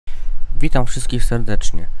Witam wszystkich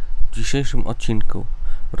serdecznie. W dzisiejszym odcinku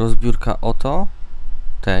rozbiórka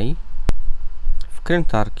tej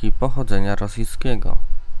wkrętarki pochodzenia rosyjskiego.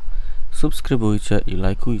 Subskrybujcie i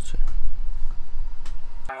lajkujcie.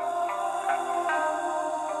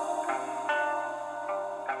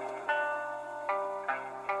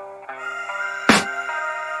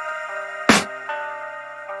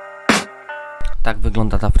 Tak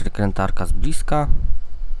wygląda ta wkrętarka z bliska.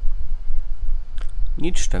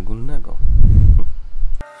 Nic szczególnego.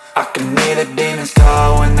 I can hear the demons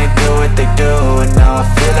call when they do what they do, and now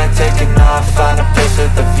I feel like taking off, find a place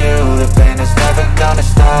with a view. The pain is never gonna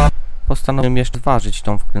stop. Postanowiłem jeszcze ważyć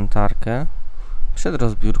tą wkrętarkę przed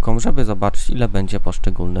rozbiórką, żeby zobaczyć, ile będzie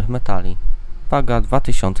poszczególnych metali. Waga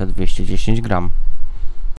 2210 gram.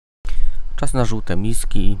 Czas na żółte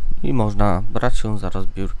miski i można brać się za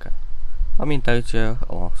rozbiórkę. Pamiętajcie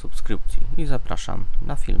o subskrypcji i zapraszam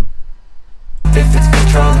na film. If it's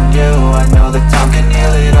controlling you, I know that time can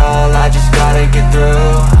heal it all. I just gotta get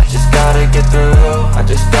through, I just gotta get through, I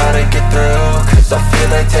just gotta get through. Cause I feel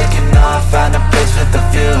like taking off, find a place with a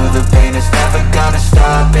view. The pain is never gonna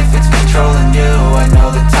stop. If it's controlling you, I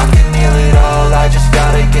know that time can heal it all. I just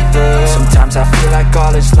gotta get through. Sometimes I feel like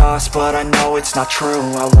all is lost, but I know it's not true.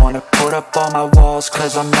 I wanna put up all my walls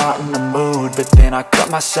cause I'm not in the mood, but then I cut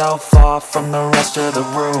myself off from the rest of the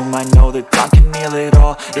room. I know that time can heal it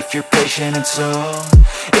all if you're patient and soon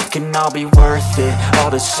it can all be worth it,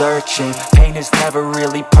 all the searching. Pain is never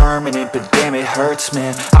really permanent, but damn it hurts,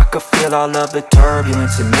 man. I could feel all of the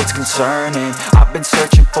turbulence and it's concerning. I've been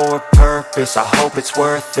searching for a purpose, I hope it's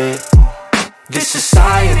worth it. This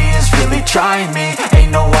society is really trying me.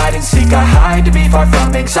 Ain't no hide and seek, I hide to be far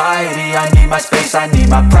from anxiety. I need my space, I need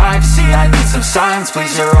my privacy. I need some silence,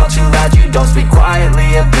 please, you're all too loud. You don't speak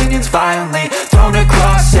quietly, opinions violently thrown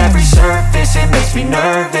across every surface. It makes me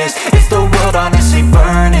nervous. Is the world honestly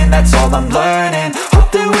burning? That's all I'm learning. Hope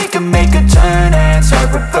that we can make a turn and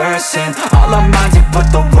start reversing all our minds and put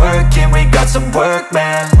the work in. We got some work,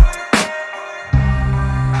 man.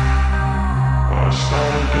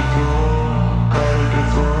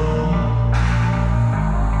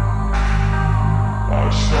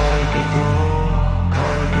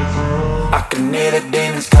 I can hear the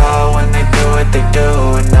demons call when they do what they do,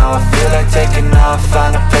 and now I feel like taking off,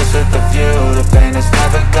 find a place with a view. The pain is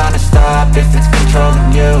never gonna stop if it's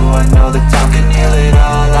controlling you. I know that time can heal it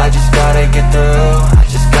all. I just gotta get through, I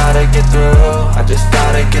just gotta get through, I just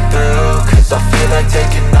gotta get through. Cause I feel like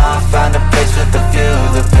taking off, find a place with a view.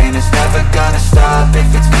 The pain is never gonna stop if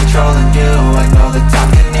it's controlling you. I know that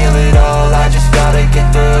time can heal it all. I just gotta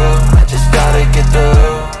get through, I just gotta get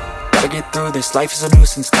through. Gotta get through this, life is a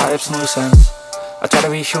nuisance, tie up some loose ends. I try to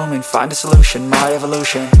be human, find a solution, my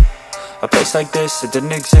evolution. A place like this, it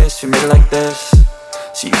didn't exist, we made it like this.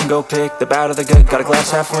 So you can go pick the bad or the good, got a glass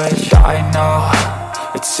halfway. I know,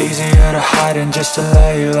 it's easier to hide than just to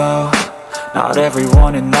lay low. Not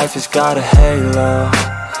everyone in life has got a halo.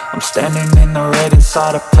 I'm standing in the red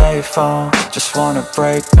inside a payphone. Just wanna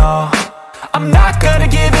break, no, I'm not gonna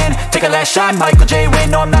give in. Take a last shot, Michael J.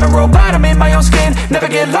 Win. No, I'm not a robot, I'm in my own skin. Never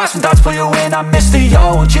get lost when thoughts pull you in. I miss the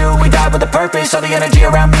old you, we died with a purpose. All the energy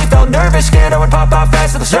around me felt nervous, scared I would pop out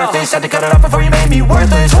fast to the surface. Had to cut it off before you made me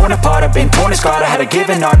worthless. Torn apart, I've been torn and scarred. I had a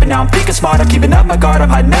given art, but now I'm thinking smart. I'm keeping up my guard, I'm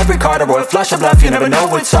hiding every card. A royal flush of bluff, you never know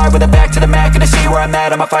what's hard. With a back to the mat, gonna see where I'm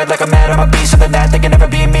at. I'ma fight like I'm mad, I'ma be something that they can never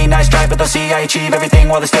be me. Nice try, but they'll see I achieve everything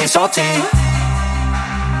while they stay salty.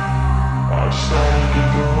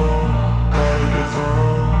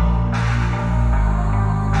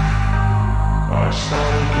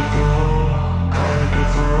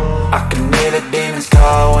 I can hear the demons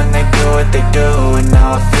call when they do what they do, and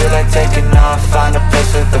now I feel like taking off, find a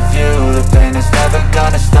place with a view. The pain is never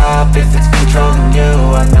gonna stop if it's controlling you.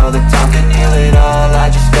 I know that time can heal it all. I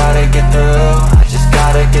just gotta get through, I just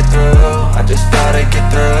gotta get through, I just gotta get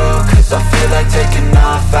through. Cause I feel like taking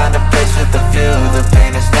off, find a place with a view. The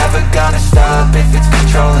pain is never gonna stop if it's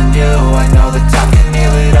controlling you. I know that time can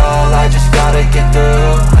heal it all. I just gotta get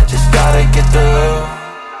through, I just gotta get through.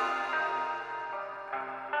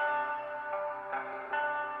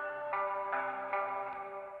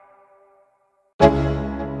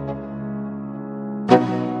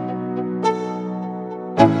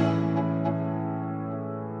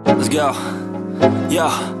 Let's go, yo.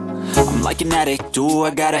 I'm like an addict, do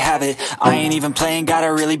I gotta have it. I ain't even playing, got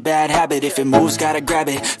a really bad habit. If it moves, gotta grab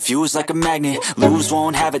it, fuse like a magnet. Lose,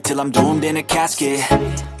 won't have it till I'm doomed in a casket.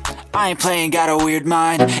 I ain't playing, got a weird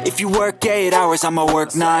mind. If you work 8 hours, I'ma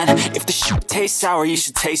work 9. If the shoot tastes sour, you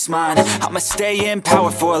should taste mine. I'ma stay in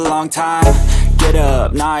power for a long time. get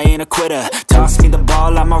up, nah, I ain't a quitter. Toss me the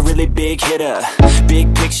ball, I'm a really big hitter. Big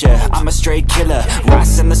picture, I'm a straight killer.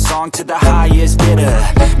 Rising the song to the highest bidder.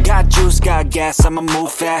 Got juice, got gas, I'ma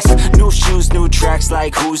move fast. New shoes, new tracks,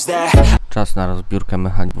 like who's that? Czas na rozbiórkę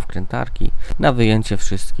mechanizmów wkrętarki, na wyjęcie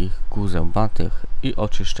wszystkich kół zębatych i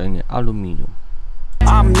oczyszczenie aluminium.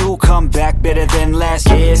 I'm new, come back better than last.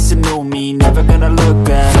 Yeah, it's a new me, never gonna look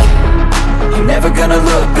back. I'm never gonna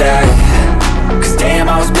look back. Cause damn,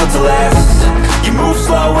 I was built to last. You move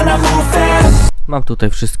slow and I move fast. Mam tutaj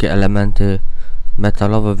wszystkie elementy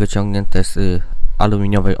metalowe wyciągnięte z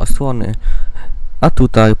aluminiowej osłony, a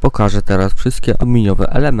tutaj pokażę teraz wszystkie aluminiowe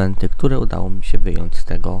elementy, które udało mi się wyjąć z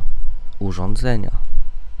tego urządzenia.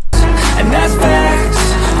 And that's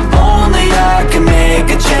facts. Only I can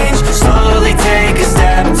make a change. Slowly take a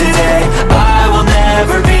step today. I will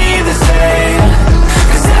never be the same.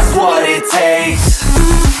 Cause that's what it takes.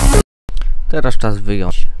 Teraz czas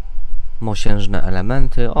wyjąć mosiężne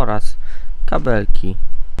elementy oraz kabelki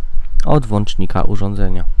od włącznika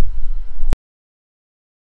urządzenia.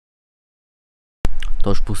 To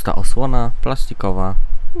już pusta osłona plastikowa.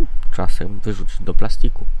 Czasem wyrzucić do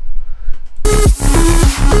plastiku.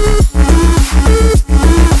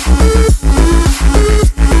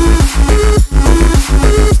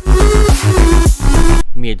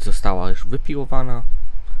 Miedź została już wypiłowana,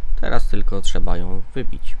 teraz tylko trzeba ją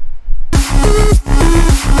wybić.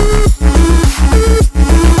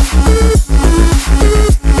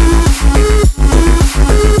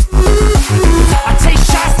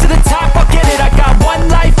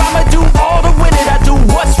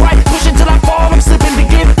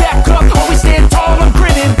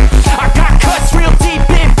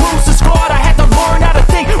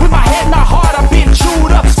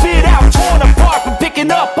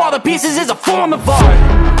 Pieces is a form of art.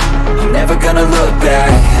 I'm never gonna look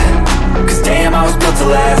back. Cause damn, I was built to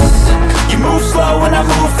last. You move slow and I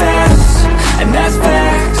move fast. And that's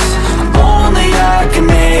facts. Only I can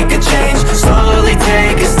make a change. Slowly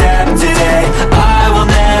take a step today. I will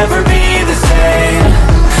never be the same.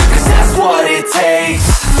 Cause that's what it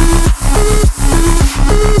takes.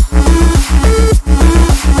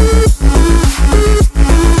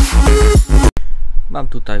 Mam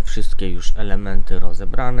tutaj wszystkie już elementy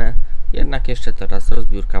rozebrane, jednak jeszcze teraz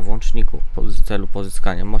rozbiórka włączników w celu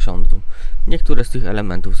pozyskania mosiądzu. Niektóre z tych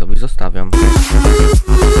elementów sobie zostawiam.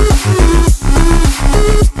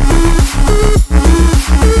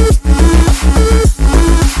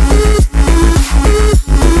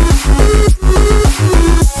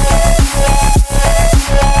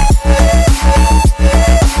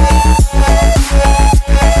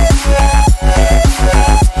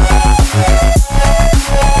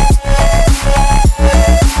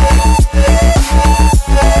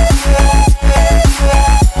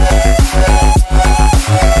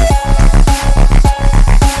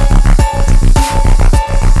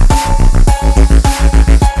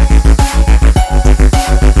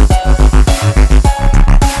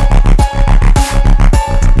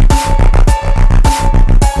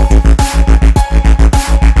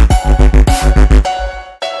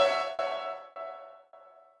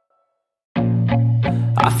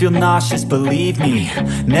 I feel nauseous, believe me.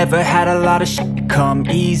 Never had a lot of shit come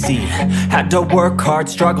easy. Had to work hard,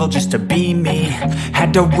 struggle just to be me.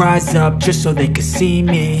 Had to rise up just so they could see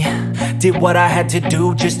me. Did what I had to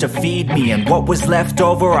do just to feed me. And what was left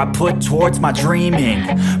over I put towards my dreaming.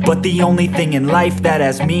 But the only thing in life that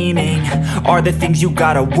has meaning are the things you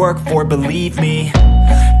gotta work for, believe me.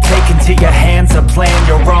 Take into your hands a plan.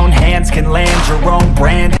 Your own hands can land your own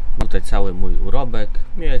brand. Tutaj cały mój urobek,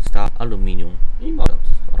 miedź, aluminium i mosiądz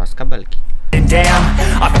oraz kabelki. Damn,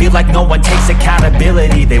 I feel like no one takes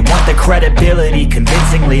accountability. They want the credibility,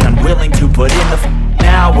 convincingly unwilling to put in the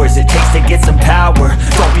hours it takes to get some power.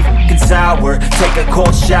 Don't be fucking sour, take a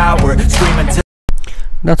cold shower, scream until...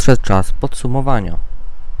 Nadszedł czas podsumowania.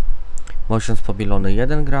 Mosiądz pobielony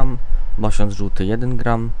 1 gram, mosiądz żółty 1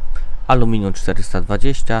 gram, aluminium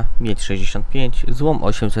 420, miedź 65, złom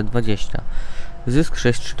 820. Zysk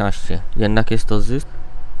 6,13, jednak jest to zysk,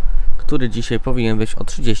 który dzisiaj powinien być o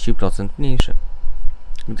 30% mniejszy,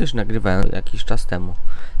 gdyż nagrywałem jakiś czas temu.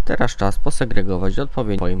 Teraz czas posegregować do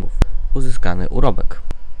odpowiednich pojmów uzyskany urobek.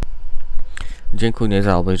 Dziękuję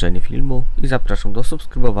za obejrzenie filmu i zapraszam do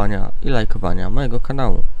subskrybowania i lajkowania mojego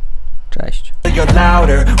kanału. Cześć!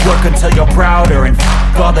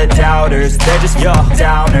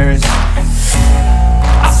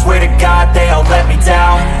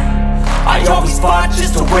 I always fought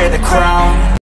just to wear the crown.